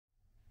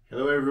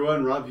Hello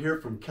everyone, Rob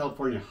here from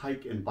California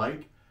Hike and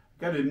Bike.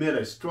 I gotta admit,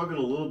 I struggled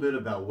a little bit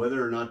about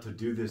whether or not to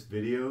do this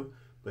video,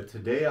 but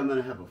today I'm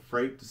gonna have a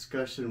frank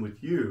discussion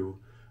with you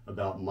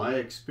about my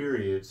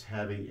experience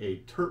having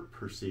a TURP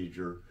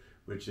procedure,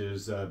 which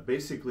is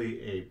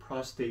basically a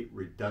prostate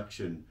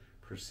reduction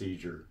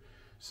procedure.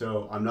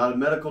 So I'm not a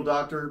medical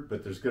doctor,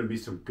 but there's gonna be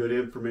some good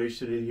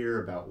information in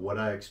here about what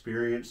I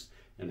experienced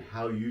and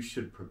how you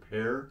should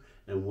prepare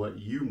and what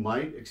you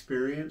might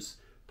experience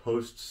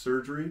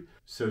post-surgery.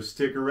 So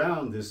stick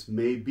around, this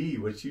may be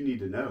what you need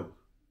to know.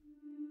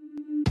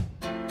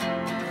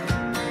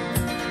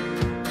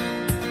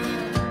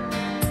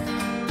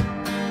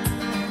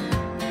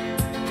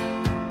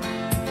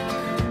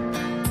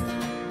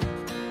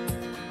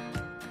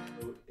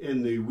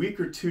 In the week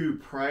or two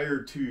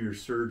prior to your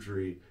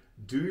surgery,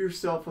 do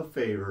yourself a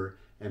favor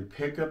and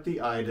pick up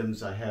the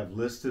items I have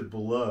listed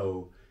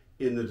below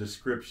in the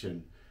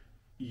description.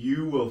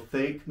 You will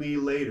thank me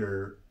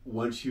later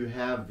once you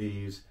have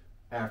these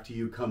after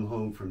you come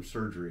home from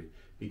surgery,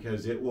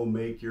 because it will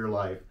make your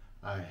life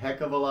a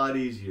heck of a lot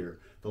easier.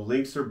 The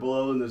links are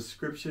below in the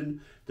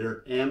description.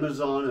 They're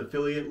Amazon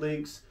affiliate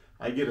links.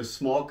 I get a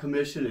small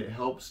commission. It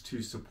helps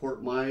to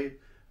support my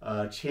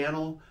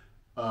channel,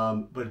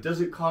 but it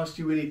doesn't cost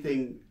you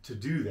anything to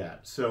do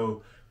that.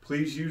 So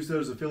please use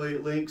those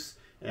affiliate links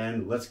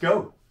and let's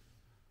go.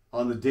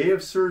 On the day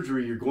of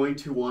surgery, you're going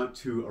to want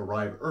to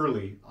arrive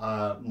early.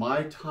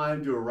 My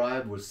time to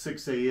arrive was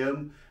 6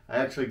 a.m. I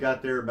actually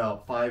got there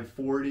about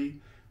 5:40.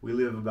 We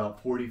live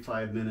about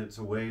 45 minutes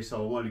away,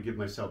 so I wanted to give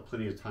myself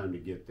plenty of time to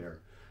get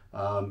there.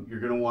 You're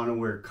going to want to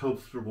wear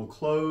comfortable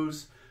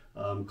clothes,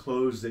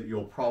 clothes that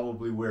you'll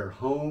probably wear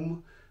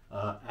home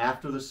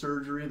after the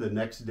surgery the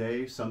next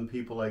day. Some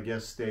people, I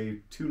guess, stay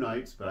 2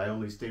 nights, but I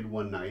only stayed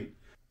 1 night.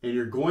 And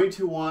you're going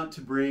to want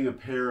to bring a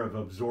pair of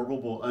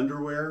absorbable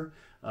underwear.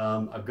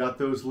 I've got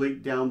those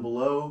linked down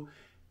below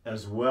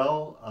as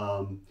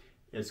well.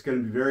 It's going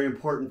to be very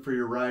important for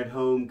your ride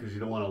home because you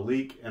don't want to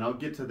leak, and I'll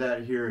get to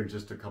that here in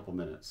just a couple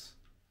minutes.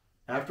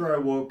 After I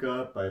woke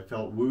up, I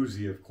felt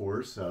woozy, of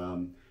course,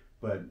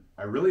 but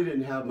I really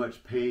didn't have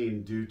much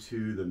pain due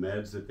to the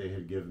meds that they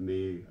had given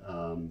me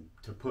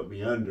to put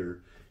me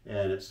under,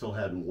 and it still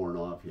hadn't worn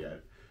off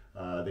yet.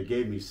 They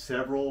gave me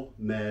several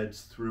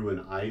meds through an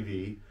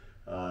IV.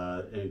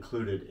 It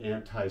included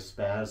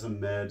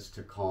anti-spasm meds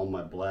to calm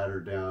my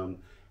bladder down,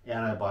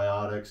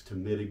 antibiotics to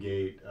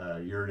mitigate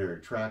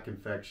urinary tract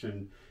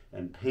infection,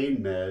 and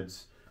pain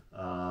meds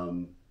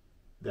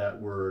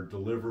that were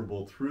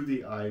deliverable through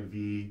the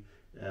IV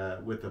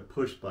with a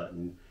push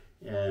button.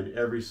 And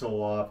every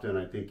so often,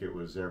 I think it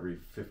was every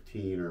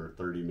 15 or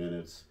 30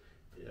 minutes,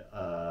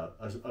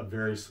 a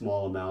very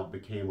small amount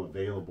became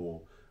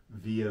available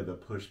via the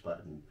push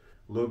button.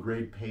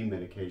 Low-grade pain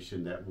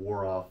medication that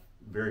wore off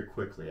very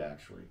quickly,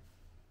 actually.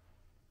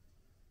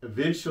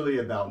 Eventually,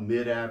 about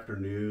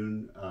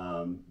mid-afternoon,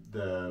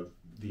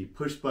 the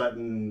push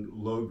button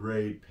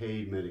low-grade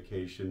pain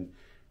medication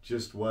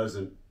just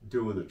wasn't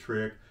doing the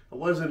trick. I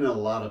wasn't in a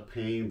lot of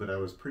pain, but I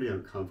was pretty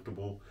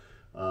uncomfortable.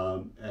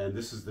 And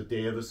this is the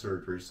day of the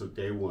surgery, so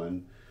day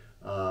 1.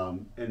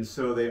 And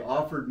so they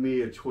offered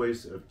me a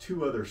choice of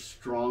 2 other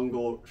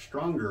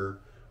stronger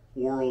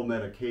oral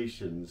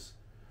medications.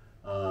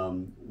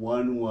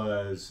 One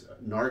was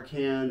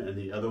Narcan and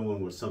the other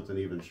one was something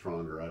even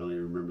stronger. I don't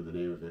even remember the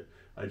name of it.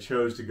 I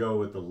chose to go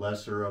with the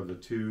lesser of the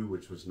 2,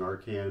 which was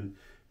Narcan.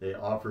 They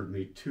offered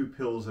me 2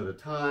 pills at a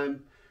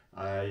time.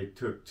 I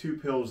took 2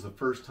 pills the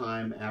first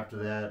time. After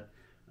that,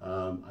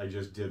 I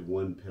just did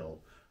 1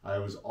 pill. I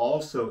was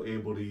also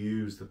able to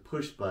use the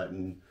push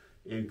button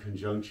in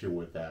conjunction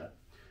with that.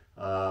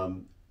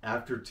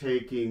 After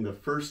taking the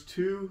first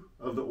 2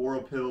 of the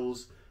oral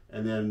pills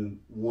and then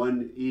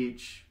 1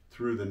 each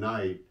through the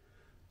night,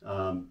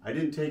 I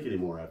didn't take any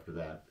more after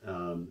that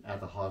at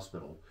the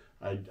hospital.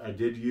 I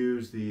did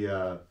use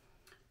the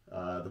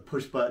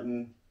push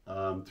button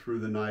through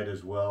the night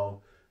as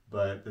well,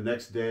 but the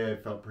next day I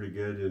felt pretty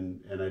good,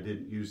 and I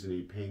didn't use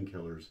any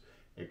painkillers,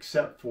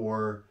 except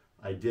for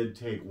I did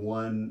take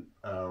 1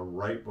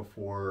 right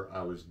before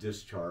I was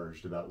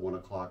discharged about 1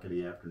 o'clock in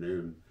the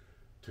afternoon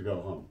to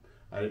go home.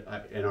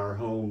 And our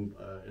home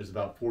is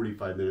about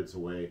 45 minutes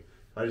away.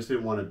 I just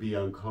didn't want to be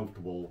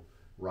uncomfortable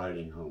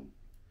riding home.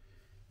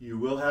 You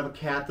will have a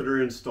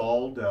catheter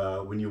installed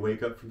when you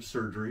wake up from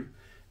surgery,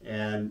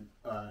 and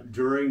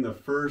during the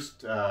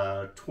first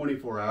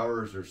 24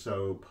 hours or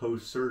so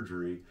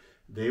post-surgery,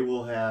 they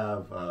will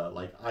have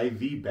like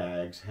IV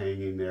bags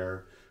hanging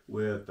there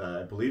with,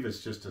 I believe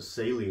it's just a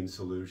saline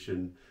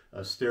solution,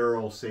 a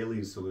sterile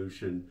saline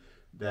solution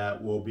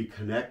that will be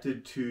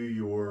connected to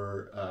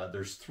your,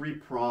 there's 3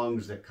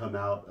 prongs that come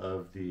out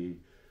of the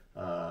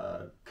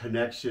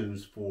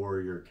connections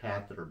for your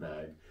catheter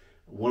bag.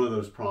 One of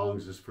those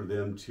prongs is for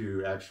them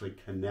to actually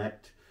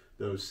connect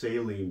those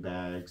saline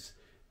bags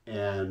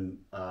and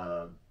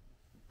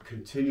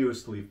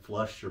continuously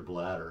flush your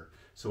bladder.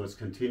 So it's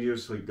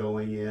continuously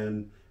going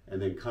in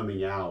and then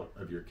coming out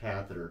of your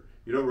catheter.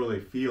 You don't really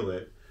feel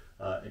it,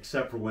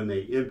 except for when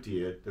they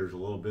empty it, there's a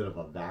little bit of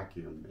a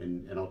vacuum,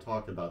 and I'll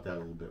talk about that a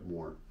little bit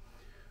more.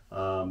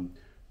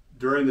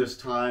 During this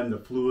time, the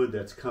fluid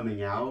that's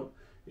coming out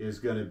is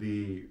going to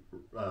be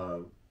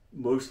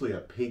mostly a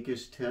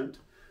pinkish tint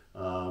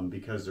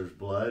because there's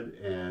blood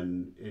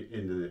and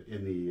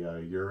in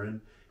the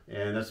urine,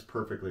 and that's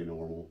perfectly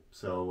normal.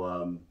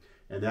 So,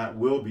 and that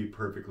will be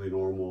perfectly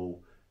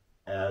normal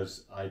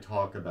as I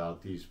talk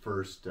about these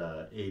first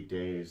 8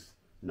 days,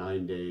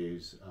 9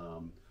 days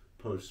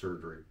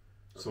post-surgery. Okay.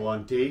 So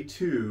on day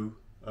 2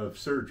 of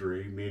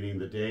surgery, meaning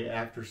the day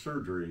after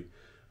surgery,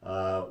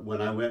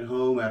 when I went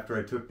home after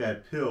I took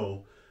that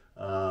pill,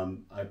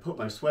 I put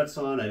my sweats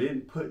on. I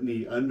didn't put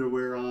any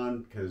underwear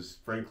on because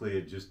frankly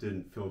it just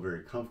didn't feel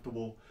very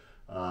comfortable.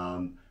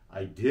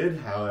 I did,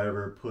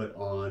 however, put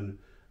on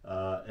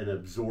an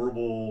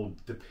absorbable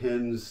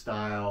Depends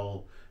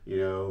style, you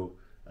know,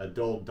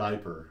 adult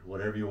diaper,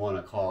 whatever you want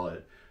to call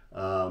it.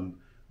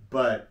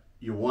 But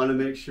you want to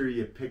make sure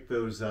you pick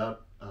those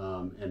up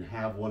and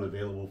have one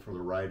available for the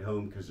ride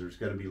home, because there's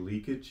going to be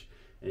leakage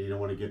and you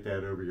don't want to get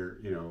that over your,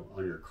 you know,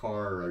 on your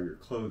car or on your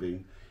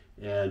clothing.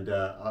 And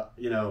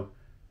you know,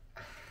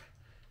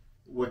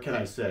 what can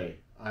I say?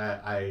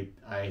 I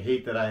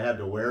hate that I had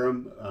to wear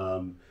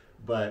them,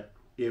 but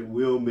it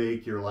will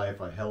make your life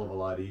a hell of a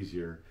lot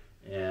easier.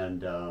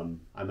 And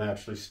I'm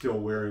actually still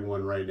wearing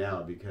one right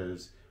now,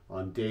 because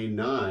on day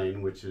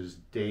 9, which is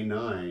day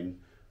 9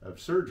 of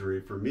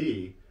surgery for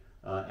me,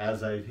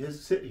 as I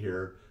sit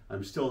here,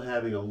 I'm still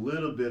having a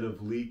little bit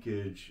of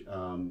leakage,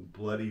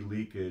 bloody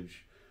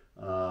leakage,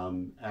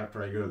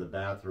 after I go to the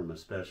bathroom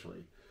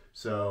especially.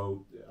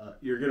 So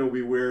you're going to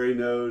be wearing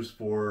those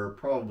for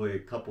probably a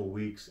couple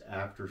weeks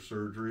after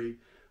surgery.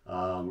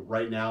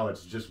 Right now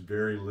it's just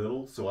very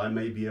little, so I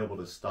may be able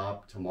to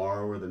stop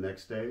tomorrow or the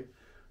next day.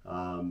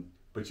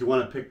 But you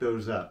want to pick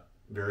those up.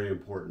 Very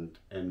important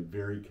and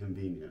very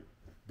convenient.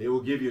 They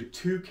will give you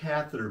 2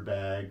 catheter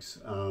bags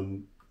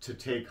to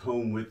take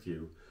home with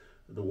you.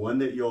 The one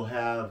that you'll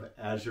have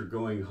as you're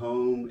going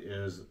home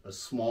is a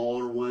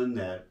smaller one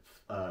that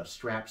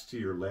straps to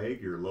your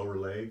leg, your lower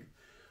leg.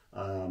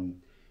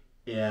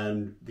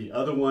 And the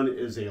other one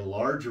is a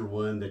larger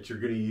one that you're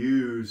going to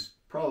use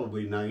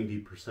probably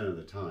 90% of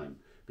the time,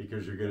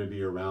 because you're going to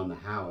be around the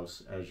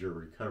house as you're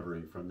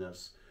recovering from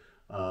this,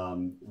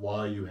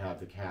 while you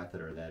have the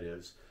catheter, that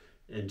is.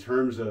 In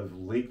terms of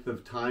length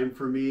of time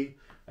for me,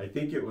 I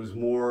think it was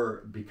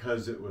more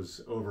because it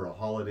was over a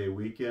holiday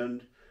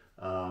weekend,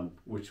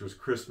 which was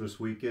Christmas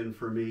weekend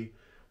for me.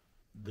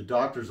 The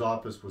doctor's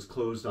office was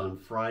closed on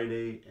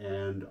Friday,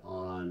 and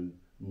on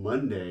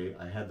Monday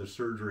I had the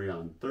surgery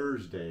on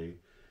Thursday,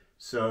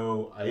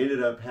 so I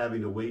ended up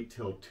having to wait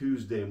till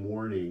Tuesday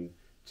morning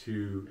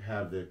to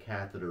have the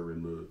catheter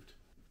removed.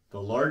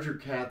 The larger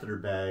catheter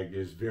bag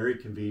is very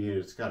convenient.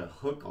 It's got a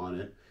hook on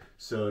it,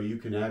 so you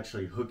can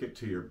actually hook it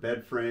to your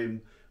bed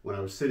frame. When I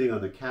was sitting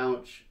on the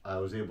couch, I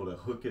was able to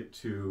hook it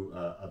to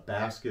a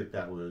basket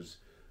that was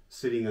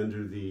sitting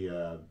under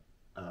the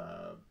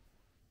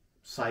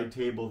side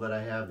table that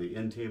I have, the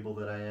end table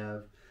that I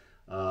have.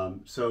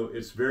 So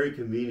it's very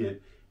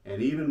convenient.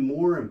 And even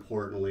more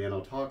importantly, and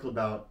I'll talk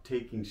about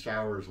taking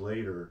showers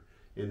later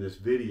in this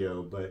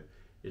video, but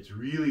it's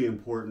really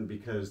important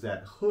because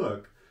that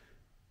hook,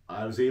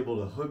 I was able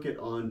to hook it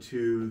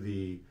onto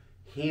the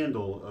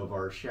handle of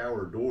our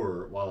shower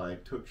door while I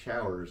took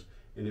showers,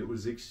 and it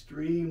was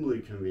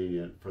extremely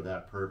convenient for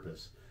that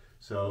purpose.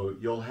 So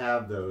you'll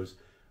have those.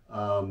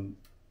 I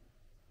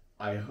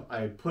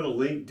put a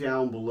link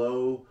down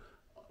below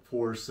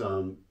for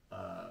some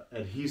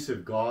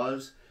adhesive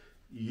gauze.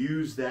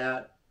 Use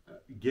that,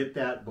 get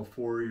that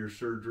before your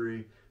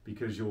surgery,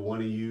 because you'll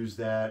want to use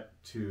that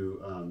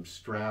to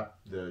strap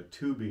the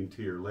tubing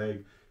to your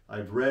leg.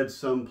 I've read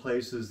some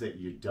places that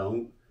you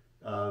don't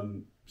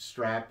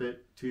strap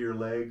it to your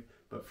leg,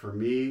 but for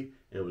me,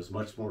 it was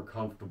much more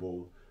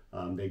comfortable.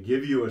 They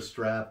give you a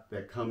strap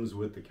that comes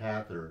with the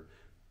catheter,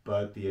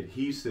 but the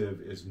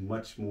adhesive is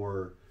much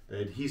more, the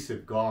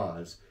adhesive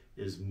gauze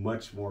is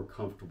much more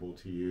comfortable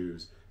to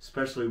use,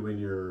 especially when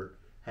you're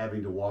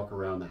having to walk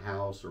around the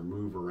house or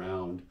move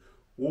around,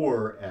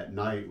 or at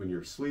night when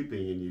you're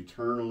sleeping and you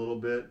turn a little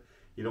bit.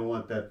 You don't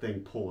want that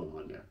thing pulling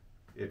on you,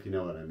 if you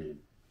know what I mean.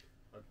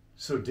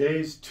 So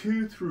days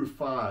 2 through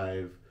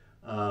 5,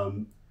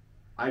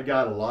 I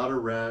got a lot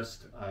of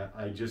rest.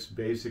 I just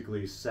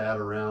basically sat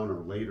around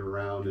or laid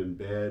around in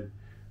bed.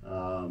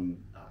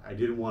 I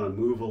didn't want to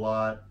move a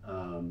lot.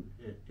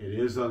 It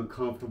is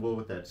uncomfortable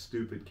with that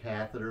stupid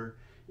catheter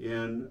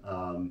in,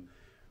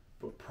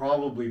 but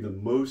probably the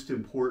most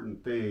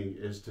important thing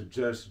is to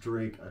just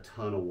drink a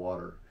ton of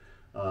water.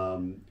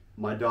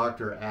 My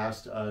doctor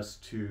asked us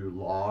to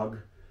log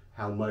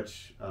how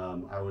much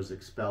I was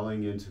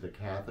expelling into the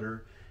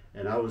catheter,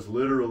 and I was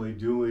literally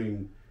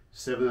doing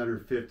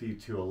 750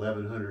 to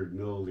 1100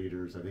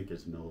 milliliters. I think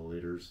it's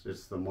milliliters.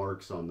 It's the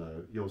marks on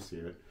the, you'll see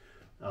it.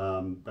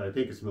 But I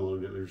think it's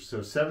milliliters.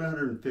 So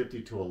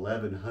 750 to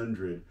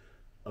 1100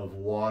 of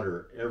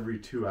water every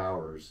 2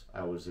 hours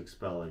I was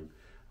expelling.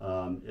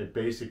 It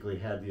basically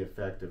had the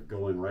effect of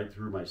going right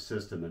through my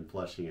system and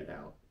flushing it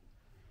out.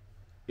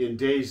 In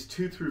days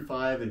 2 through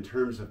 5, in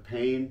terms of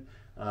pain,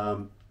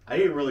 I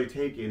didn't really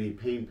take any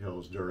pain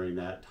pills during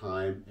that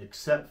time,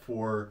 except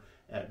for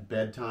at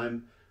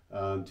bedtime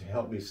to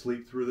help me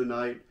sleep through the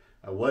night.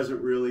 I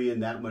wasn't really in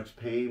that much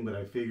pain, but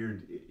I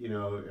figured, you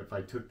know, if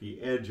I took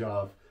the edge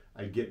off,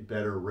 I'd get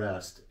better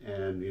rest,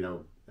 and you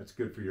know, that's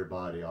good for your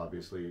body,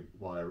 obviously,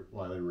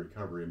 while in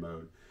recovery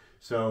mode.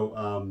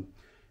 So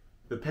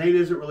the pain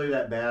isn't really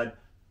that bad.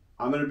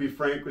 I'm going to be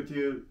frank with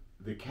you.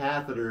 The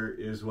catheter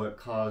is what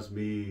caused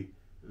me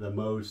the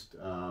most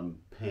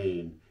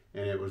pain,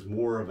 and it was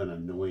more of an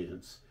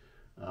annoyance.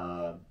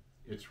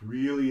 It's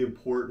really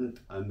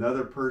important.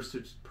 Another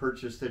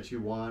purchase that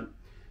you want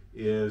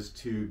is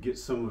to get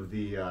some of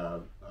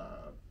the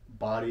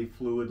body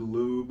fluid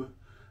lube,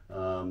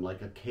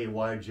 like a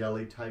KY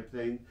jelly type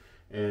thing,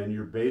 and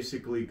you're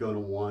basically going to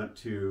want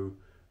to,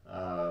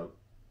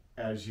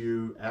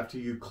 after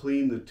you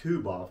clean the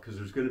tube off, because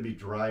there's going to be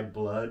dried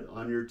blood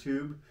on your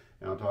tube,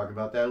 and I'll talk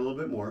about that a little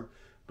bit more,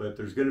 but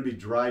there's going to be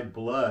dried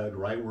blood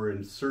right where it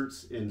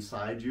inserts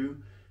inside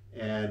you,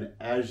 and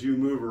as you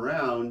move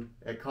around,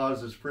 it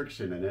causes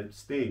friction and it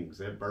stings,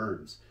 it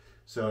burns.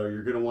 So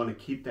you're going to want to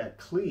keep that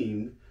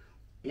clean,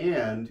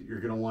 and you're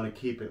going to want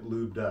to keep it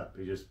lubed up.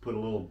 You just put a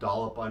little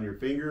dollop on your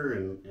finger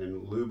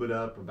and lube it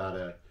up.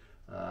 About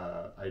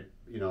I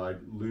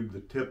lubed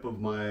the tip of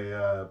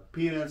my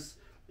penis,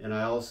 and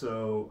I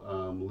also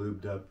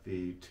lubed up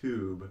the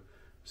tube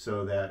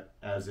so that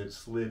as it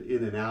slid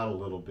in and out a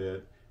little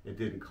bit, it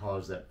didn't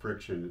cause that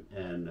friction,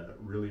 and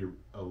really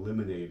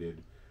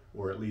eliminated,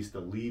 or at least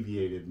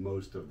alleviated,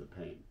 most of the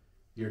pain.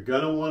 You're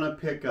going to want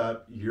to pick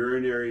up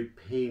urinary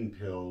pain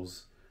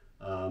pills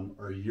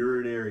or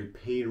urinary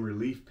pain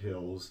relief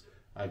pills.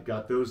 I've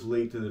got those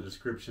linked in the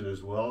description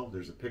as well.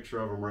 There's a picture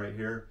of them right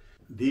here.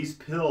 These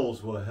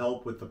pills will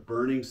help with the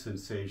burning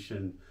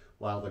sensation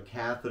while the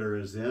catheter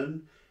is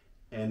in,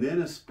 and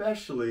then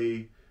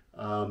especially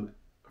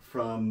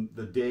from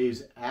the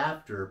days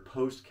after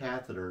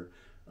post-catheter,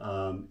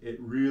 it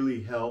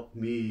really helped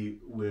me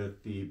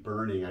with the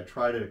burning. I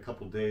tried it a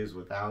couple days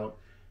without,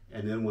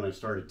 and then when I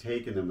started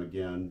taking them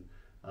again,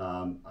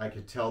 I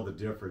could tell the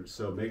difference.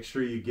 So make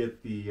sure you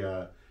get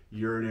the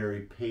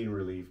urinary pain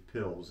relief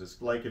pills.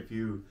 It's like if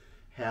you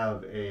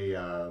have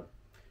a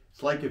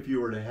it's like if you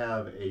were to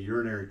have a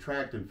urinary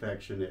tract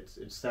infection.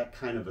 It's that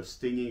kind of a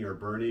stinging or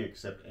burning,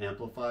 except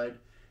amplified,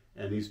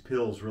 and these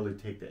pills really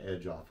take the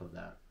edge off of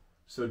that.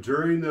 So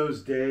during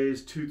those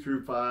days 2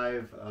 through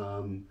 5,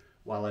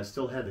 while I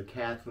still had the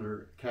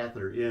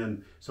catheter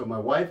in, so my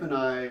wife and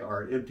I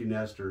are empty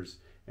nesters,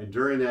 and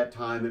during that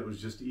time it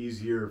was just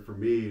easier for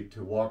me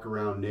to walk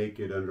around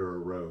naked under a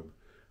robe.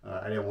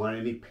 I didn't want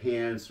any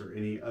pants or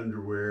any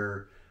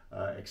underwear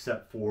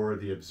except for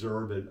the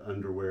absorbent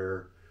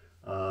underwear.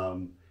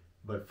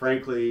 But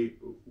frankly,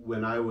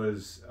 when I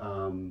was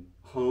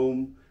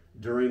home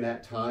during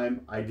that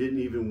time, I didn't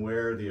even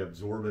wear the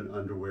absorbent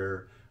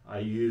underwear. I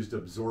used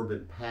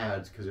absorbent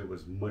pads because it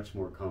was much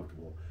more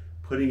comfortable.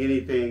 Putting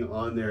anything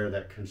on there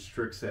that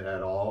constricts it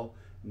at all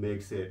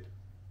makes it,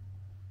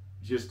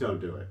 just don't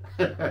do it.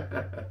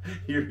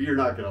 You're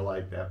not going to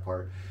like that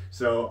part.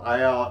 So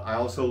I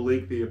also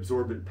link the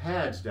absorbent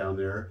pads down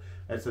there.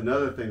 That's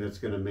another thing that's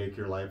going to make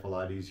your life a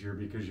lot easier,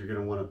 because you're going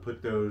to want to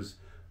put those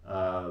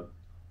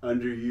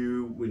under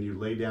you when you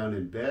lay down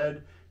in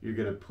bed. You're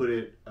going to put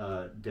it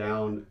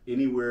down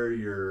anywhere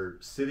you're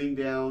sitting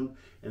down,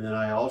 and then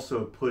I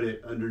also put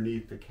it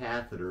underneath the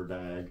catheter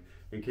bag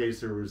in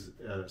case there was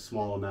a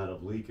small amount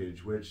of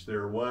leakage, which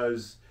there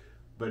was,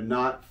 but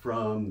not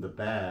from the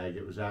bag.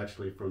 It was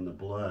actually from the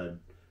blood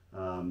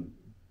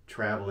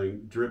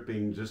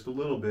dripping just a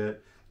little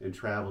bit and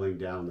traveling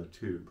down the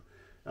tube.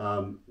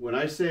 When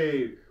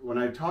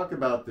I talk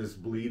about this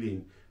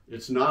bleeding,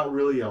 it's not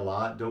really a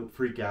lot. Don't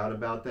freak out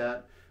about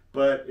that,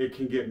 but it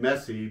can get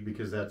messy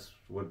because that's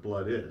what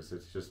blood is.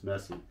 It's just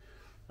messy.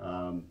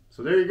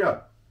 So there you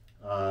go.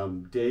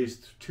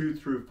 Days 2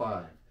 through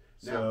 5.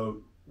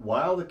 So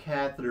while the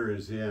catheter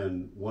is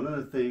in, one of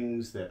the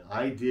things that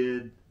I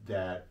did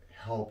that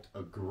helped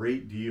a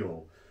great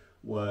deal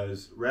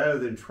was, rather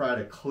than try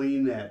to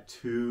clean that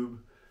tube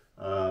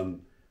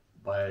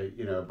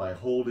by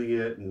holding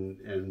it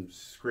and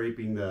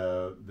scraping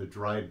the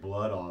dried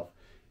blood off,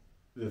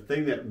 the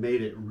thing that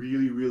made it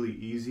really, really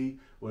easy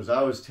was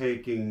I was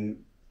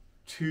taking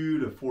 2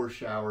 to 4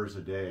 showers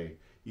a day,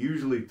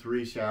 usually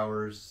 3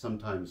 showers,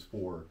 sometimes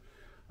 4.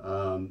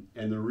 And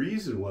the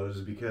reason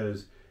was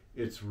because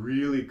it's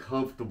really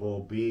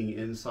comfortable being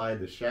inside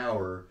the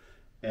shower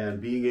and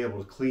being able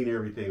to clean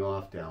everything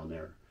off down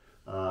there.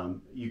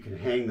 You can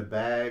hang the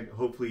bag.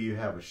 Hopefully you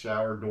have a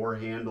shower door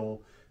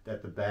handle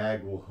that the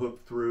bag will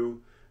hook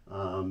through,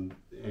 and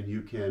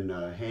you can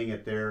hang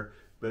it there.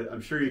 But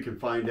I'm sure you can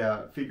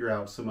figure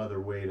out some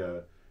other way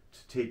to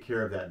take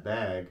care of that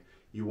bag.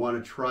 You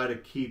want to try to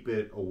keep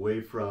it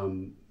away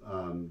from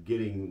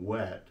getting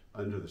wet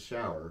under the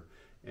shower,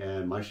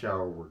 and my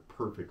shower worked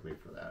perfectly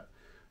for that.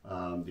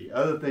 The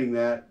other thing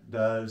that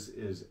does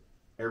is,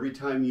 every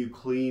time you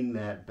clean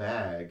that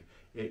bag,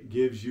 it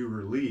gives you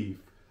relief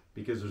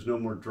because there's no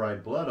more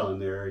dried blood on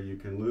there. You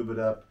can lube it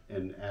up,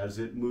 and as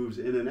it moves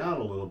in and out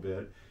a little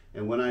bit,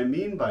 And what I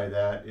mean by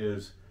that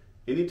is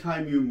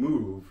anytime you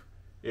move,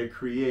 it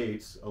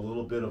creates a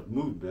little bit of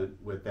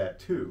movement with that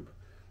tube.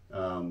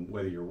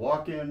 Whether you're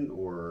walking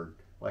or,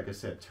 like I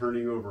said,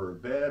 turning over a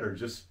bed or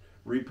just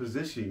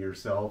repositioning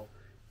yourself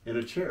in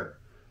a chair.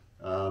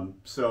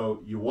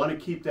 So you want to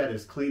keep that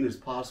as clean as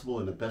possible,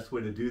 and the best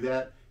way to do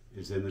that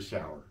is in the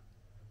shower.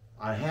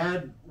 I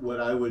had what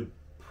I would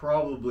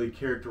probably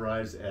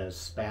characterize as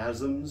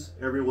spasms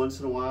every once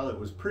in a while. It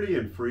was pretty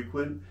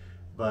infrequent,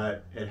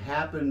 but it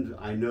happened,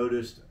 I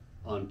noticed,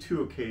 on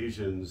 2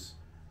 occasions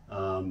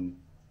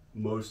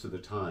most of the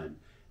time.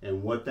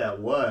 And what that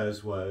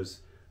was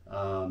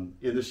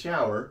in the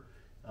shower,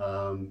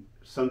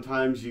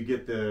 sometimes you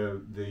get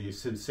the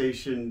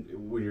sensation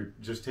when you're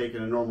just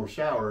taking a normal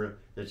shower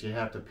that you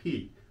have to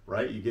pee,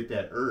 right? You get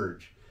that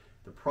urge.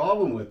 The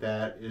problem with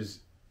that is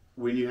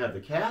when you have the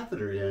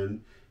catheter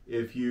in,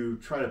 if you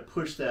try to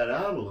push that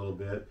out a little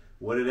bit,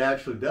 what it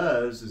actually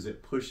does is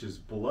it pushes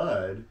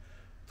blood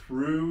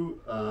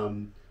through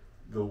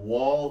the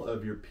wall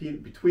of your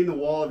between the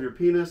wall of your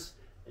penis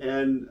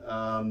and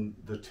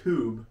the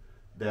tube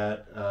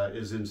that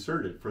is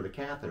inserted for the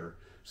catheter.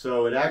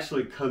 So it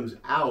actually comes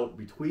out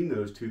between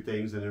those 2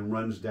 things and then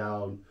runs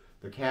down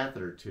the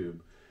catheter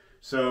tube.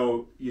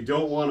 So you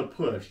don't want to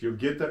push. You'll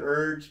get the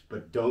urge,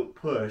 but don't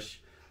push.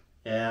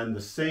 And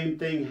the same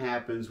thing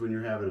happens when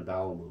you're having a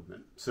bowel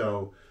movement.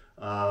 So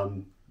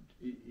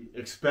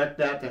expect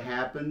that to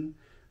happen.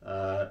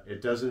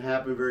 It doesn't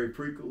happen very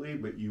frequently,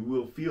 but you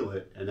will feel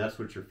it, and that's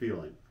what you're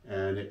feeling.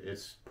 And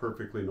it's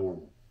perfectly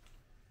normal.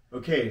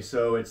 Okay,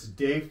 so it's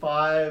day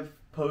 5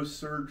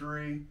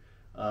 post-surgery.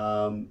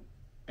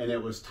 And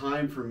it was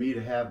time for me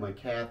to have my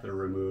catheter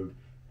removed,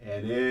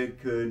 and it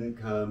couldn't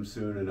come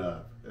soon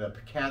enough. The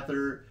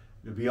catheter,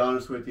 to be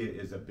honest with you,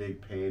 is a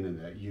big pain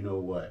in that you know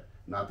what.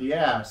 Not the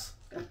ass.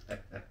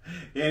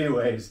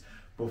 Anyways,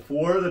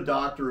 before the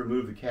doctor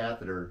removed the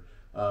catheter,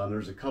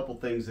 there's a couple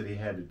things that he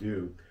had to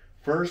do.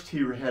 First, he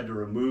had to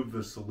remove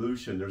the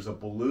solution. There's a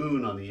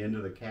balloon on the end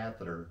of the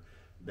catheter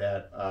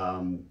that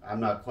I'm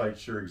not quite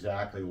sure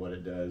exactly what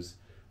it does,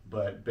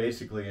 but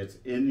basically it's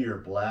in your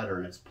bladder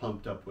and it's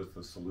pumped up with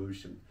the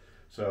solution.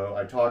 So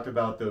I talked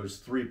about those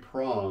 3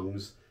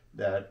 prongs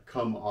that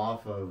come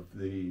off of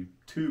the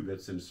tube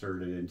that's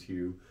inserted into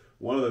you.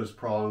 One of those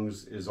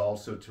prongs is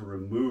also to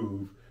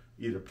remove,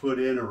 either put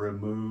in or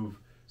remove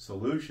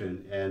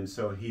solution, and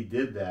so he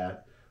did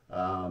that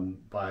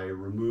by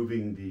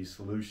removing the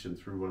solution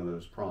through one of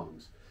those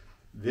prongs.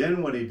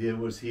 Then what he did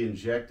was he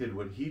injected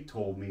what he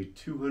told me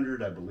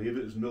 200, I believe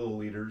it was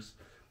milliliters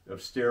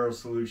of sterile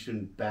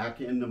solution back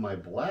into my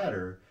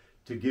bladder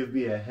to give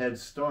me a head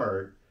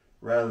start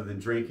rather than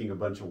drinking a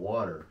bunch of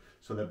water,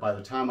 so that by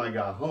the time I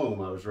got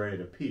home I was ready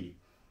to pee.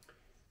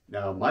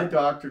 Now my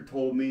doctor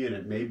told me, and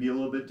it may be a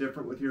little bit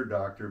different with your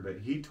doctor,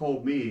 but he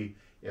told me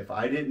if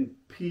I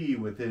didn't pee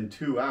within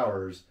 2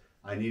 hours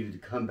I needed to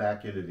come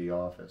back into the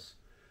office.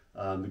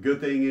 The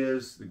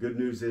good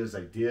news is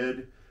I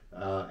did,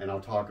 and I'll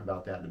talk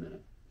about that in a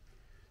minute.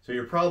 So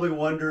you're probably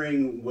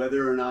wondering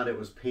whether or not it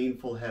was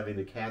painful having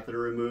the catheter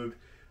removed.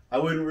 I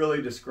wouldn't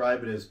really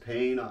describe it as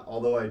pain,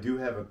 although I do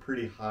have a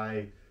pretty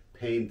high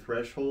pain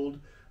threshold.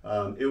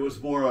 It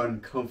was more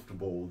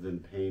uncomfortable than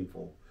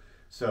painful.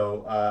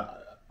 So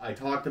I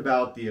talked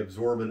about the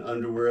absorbent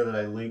underwear that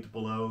I linked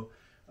below.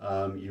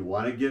 You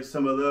want to get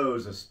some of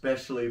those,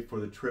 especially for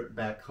the trip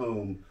back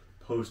home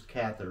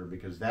post-catheter,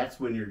 because that's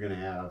when you're going to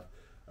have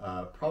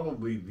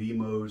probably the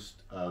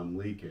most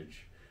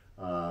leakage.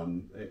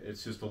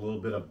 It's just a little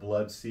bit of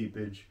blood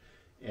seepage,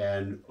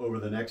 and over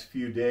the next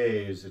few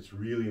days it's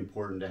really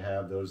important to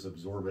have those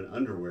absorbent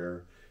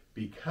underwear,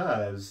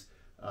 because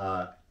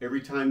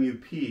every time you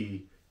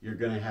pee you're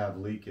going to have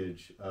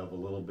leakage of a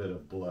little bit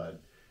of blood.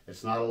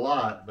 It's not a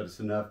lot, but it's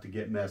enough to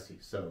get messy,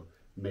 so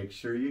make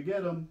sure you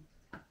get them.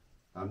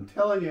 I'm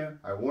telling you,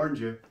 I warned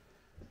you.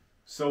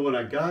 So when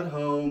I got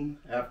home,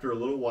 after a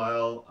little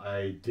while,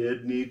 I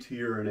did need to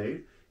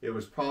urinate. It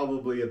was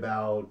probably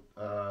about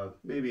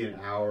maybe an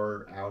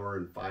hour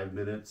and 5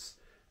 minutes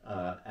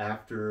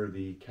after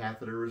the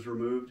catheter was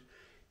removed.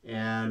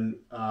 And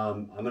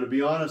I'm going to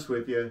be honest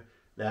with you,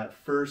 that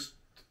first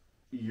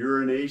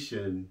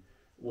urination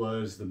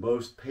was the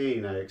most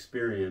pain I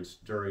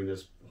experienced during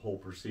this whole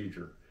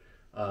procedure.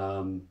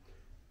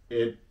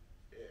 It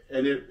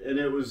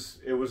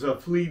was a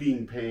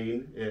fleeting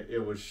pain.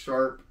 It was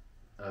sharp,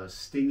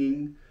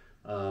 stinging,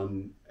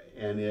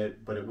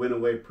 but it went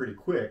away pretty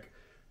quick.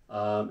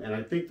 And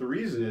I think the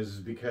reason is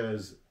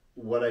because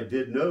what I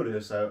did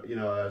notice,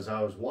 as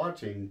I was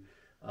watching,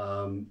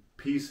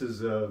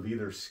 pieces of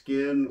either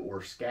skin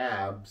or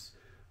scabs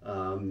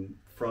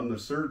from the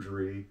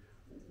surgery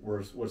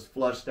was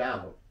flushed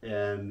out.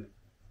 And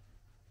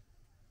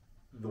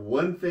the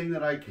one thing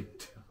that I can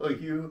tell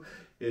you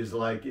is,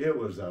 like, it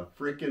was a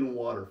freaking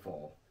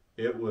waterfall.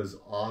 It was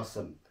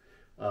awesome.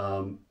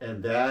 And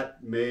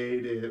that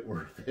made it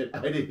worth it. I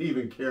didn't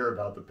even care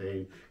about the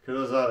pain,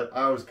 because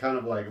I was kind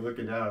of like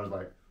looking down. I was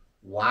like,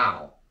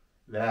 wow,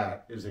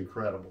 that is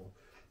incredible.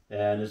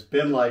 And it's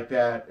been like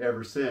that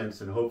ever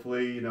since. And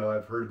hopefully,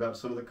 I've heard about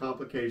some of the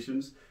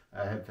complications.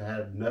 I have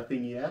had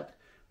nothing yet,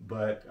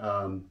 but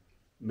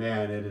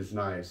man, it is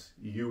nice.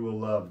 You will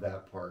love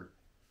that part.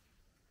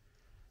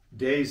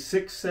 Days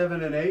 6,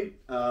 7, and 8,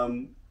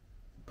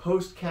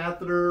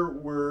 post-catheter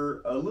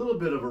were a little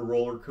bit of a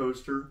roller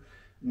coaster,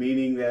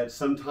 meaning that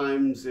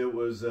sometimes it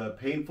was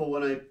painful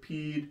when I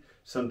peed,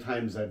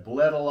 sometimes I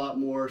bled a lot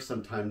more,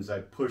 sometimes I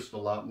pushed a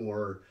lot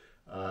more,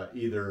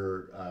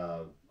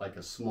 either like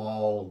a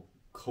small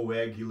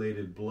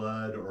coagulated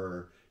blood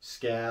or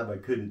scab. I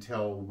couldn't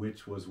tell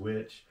which was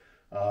which.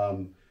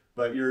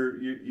 But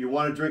you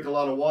want to drink a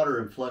lot of water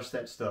and flush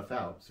that stuff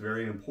out. It's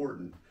very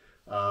important.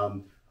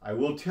 I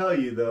will tell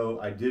you though,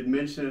 I did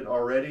mention it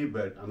already,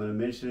 but I'm going to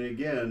mention it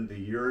again. The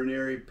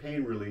urinary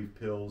pain relief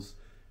pills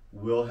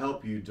will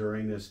help you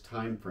during this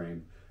time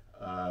frame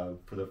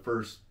for the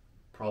first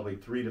probably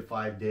 3 to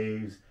 5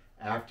 days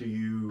after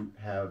you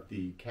have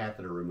the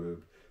catheter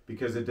removed,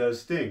 because it does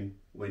sting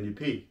when you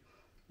pee,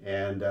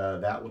 and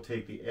that will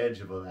take the edge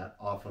of that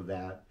off of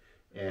that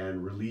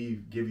and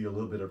give you a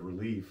little bit of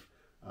relief.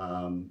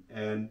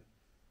 And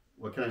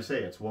what can I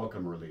say? It's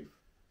welcome relief.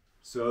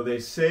 So they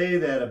say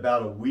that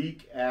about a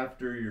week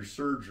after your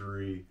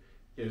surgery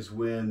is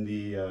when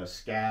the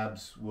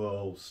scabs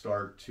will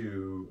start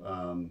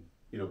to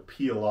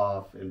peel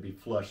off and be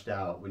flushed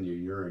out when you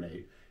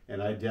urinate.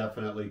 And I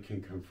definitely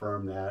can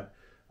confirm that.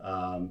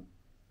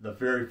 The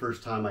very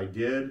first time I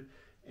did,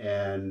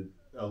 and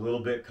a little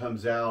bit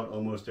comes out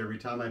almost every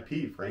time I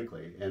pee,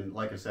 frankly. And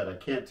like I said, I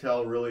can't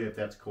tell really if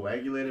that's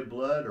coagulated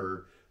blood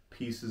or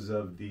pieces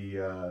of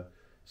the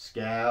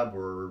scab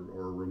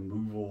or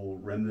removal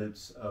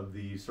remnants of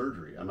the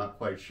surgery. I'm not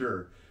quite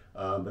sure,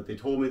 but they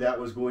told me that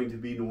was going to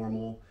be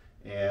normal,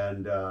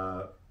 and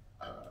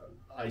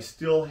I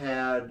still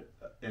had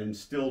and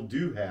still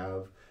do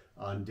have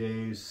on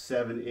days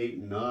 7, 8,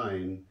 and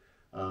 9.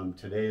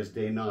 Today is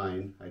day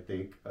 9, I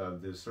think,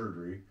 of this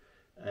surgery,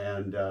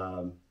 and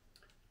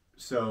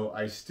so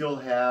I still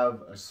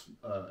have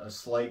a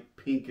slight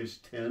pinkish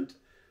tint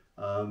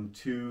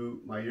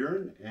to my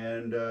urine,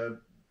 and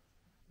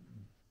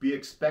be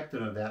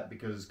expectant of that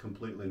because it's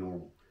completely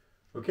normal.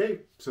 Okay,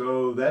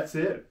 so that's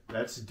it.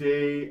 That's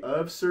day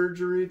of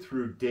surgery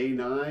through day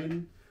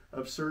 9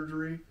 of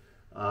surgery.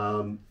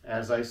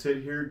 As I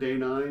sit here, day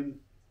 9,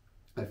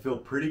 I feel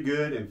pretty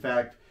good. In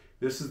fact,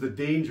 this is the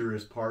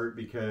dangerous part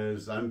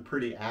because I'm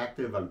pretty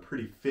active, I'm a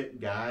pretty fit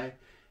guy,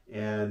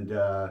 and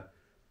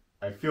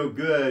I feel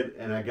good,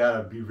 and I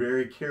gotta be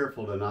very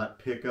careful to not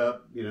pick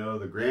up,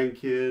 the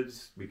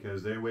grandkids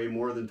because they weigh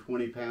more than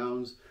 20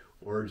 pounds,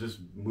 or just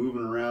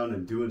moving around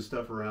and doing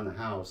stuff around the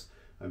house.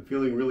 I'm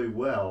feeling really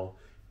well.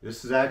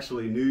 This is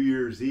actually New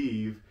Year's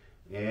Eve,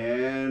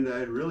 and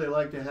I'd really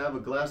like to have a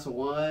glass of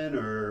wine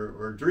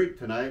or drink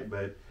tonight,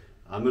 but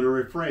I'm going to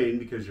refrain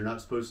because you're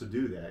not supposed to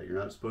do that. You're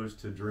not supposed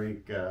to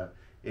drink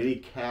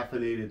any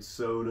caffeinated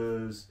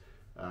sodas,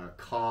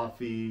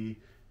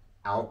 coffee,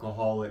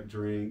 alcoholic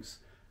drinks.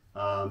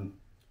 I'm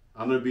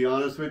going to be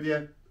honest with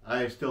you,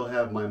 I still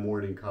have my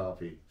morning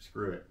coffee.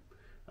 Screw it.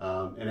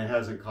 And it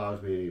hasn't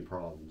caused me any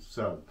problems.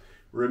 So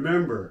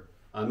remember,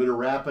 I'm going to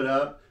wrap it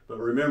up, but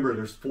remember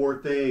there's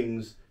 4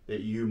 things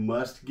that you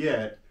must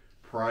get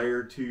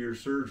prior to your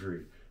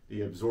surgery.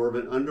 The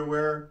absorbent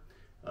underwear,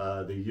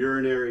 the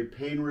urinary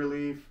pain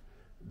relief,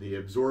 the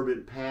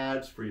absorbent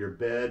pads for your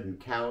bed and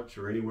couch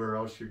or anywhere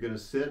else you're going to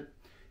sit,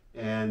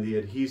 and the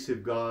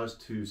adhesive gauze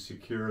to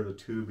secure the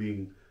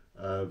tubing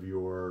of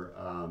your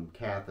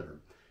catheter.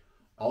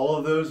 All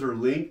of those are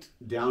linked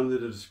down in the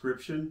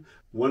description.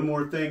 One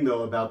more thing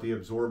though about the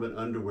absorbent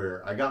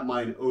underwear. I got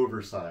mine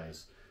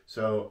oversized.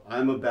 So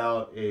I'm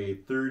about a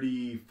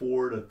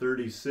 34 to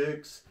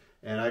 36,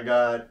 and I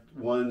got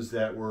ones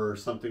that were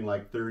something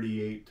like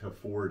 38 to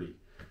 40.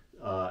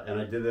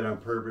 And I did that on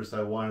purpose.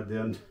 I wanted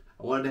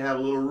to have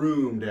a little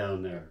room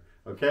down there.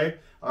 Okay?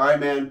 All right,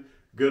 man.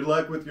 Good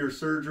luck with your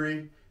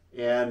surgery,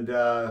 and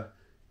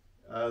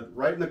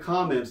write in the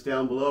comments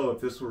down below if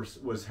this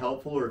was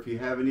helpful, or if you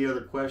have any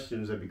other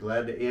questions. I'd be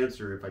glad to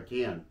answer if I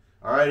can.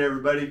 All right,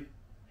 everybody.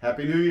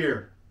 Happy New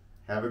Year.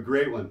 Have a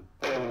great one.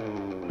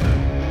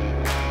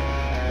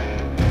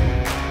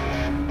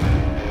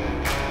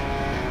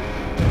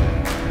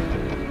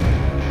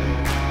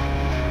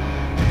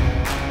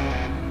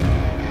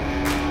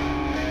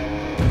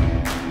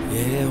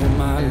 Yeah, oh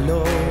my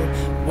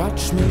Lord,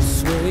 watch me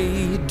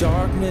sway.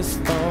 Darkness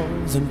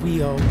falls and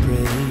we all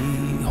pray,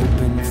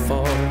 hoping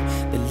for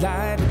the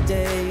light of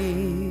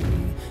day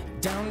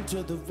down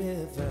to the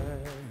river.